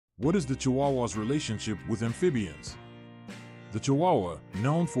What is the Chihuahua's relationship with amphibians? The Chihuahua,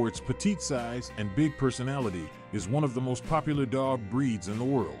 known for its petite size and big personality, is one of the most popular dog breeds in the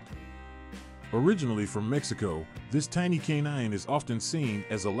world. Originally from Mexico, this tiny canine is often seen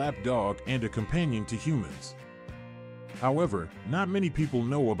as a lap dog and a companion to humans. However, not many people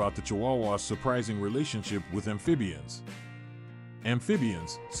know about the Chihuahua's surprising relationship with amphibians.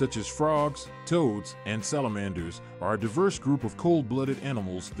 Amphibians, such as frogs, toads, and salamanders, are a diverse group of cold-blooded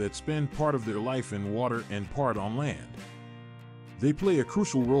animals that spend part of their life in water and part on land. They play a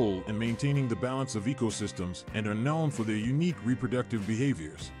crucial role in maintaining the balance of ecosystems and are known for their unique reproductive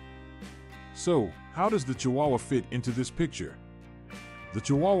behaviors. So, how does the Chihuahua fit into this picture? The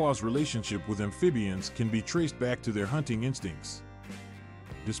Chihuahua's relationship with amphibians can be traced back to their hunting instincts.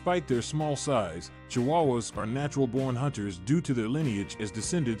 Despite their small size, Chihuahuas are natural-born hunters due to their lineage as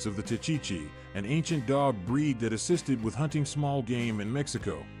descendants of the Techichi, an ancient dog breed that assisted with hunting small game in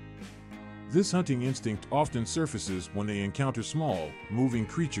Mexico. This hunting instinct often surfaces when they encounter small, moving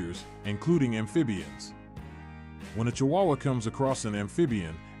creatures, including amphibians. When a Chihuahua comes across an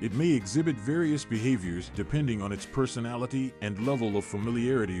amphibian, it may exhibit various behaviors depending on its personality and level of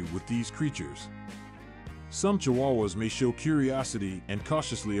familiarity with these creatures. Some Chihuahuas may show curiosity and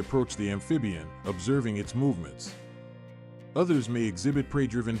cautiously approach the amphibian, observing its movements. Others may exhibit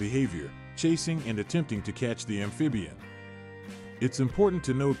prey-driven behavior, chasing and attempting to catch the amphibian. It's important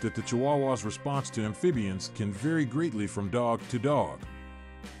to note that the Chihuahua's response to amphibians can vary greatly from dog to dog.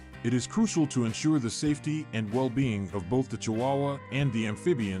 It is crucial to ensure the safety and well-being of both the Chihuahua and the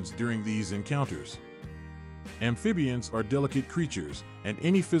amphibians during these encounters. Amphibians are delicate creatures, and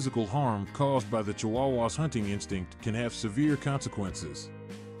any physical harm caused by the Chihuahua's hunting instinct can have severe consequences.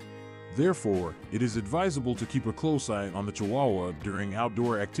 Therefore, it is advisable to keep a close eye on the Chihuahua during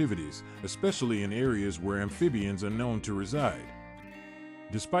outdoor activities, especially in areas where amphibians are known to reside.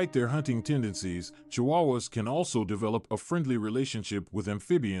 Despite their hunting tendencies, Chihuahuas can also develop a friendly relationship with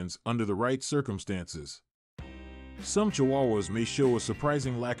amphibians under the right circumstances. Some Chihuahuas may show a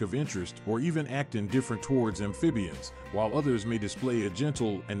surprising lack of interest or even act indifferent towards amphibians, while others may display a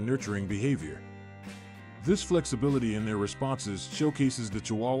gentle and nurturing behavior. This flexibility in their responses showcases the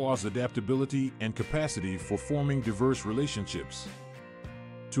Chihuahua's adaptability and capacity for forming diverse relationships.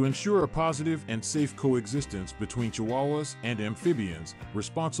 To ensure a positive and safe coexistence between Chihuahuas and amphibians,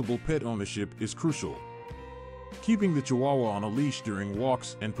 responsible pet ownership is crucial. Keeping the Chihuahua on a leash during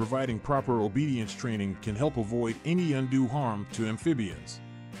walks and providing proper obedience training can help avoid any undue harm to amphibians.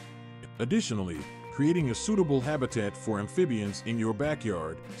 Additionally, creating a suitable habitat for amphibians in your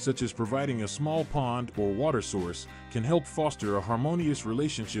backyard, such as providing a small pond or water source, can help foster a harmonious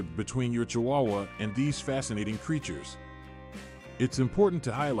relationship between your Chihuahua and these fascinating creatures. It's important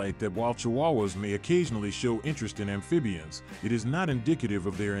to highlight that while Chihuahuas may occasionally show interest in amphibians, it is not indicative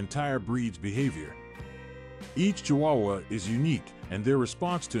of their entire breed's behavior. Each Chihuahua is unique, and their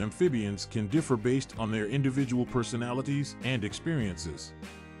response to amphibians can differ based on their individual personalities and experiences.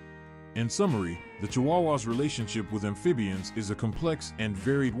 In summary, the Chihuahua's relationship with amphibians is a complex and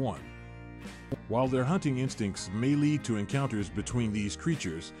varied one. While their hunting instincts may lead to encounters between these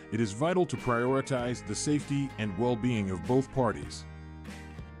creatures, it is vital to prioritize the safety and well-being of both parties.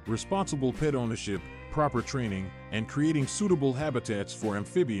 Responsible pet ownership, proper training, and creating suitable habitats for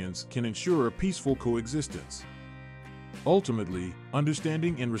amphibians can ensure a peaceful coexistence. Ultimately,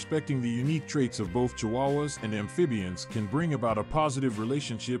 understanding and respecting the unique traits of both Chihuahuas and amphibians can bring about a positive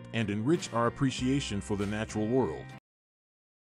relationship and enrich our appreciation for the natural world.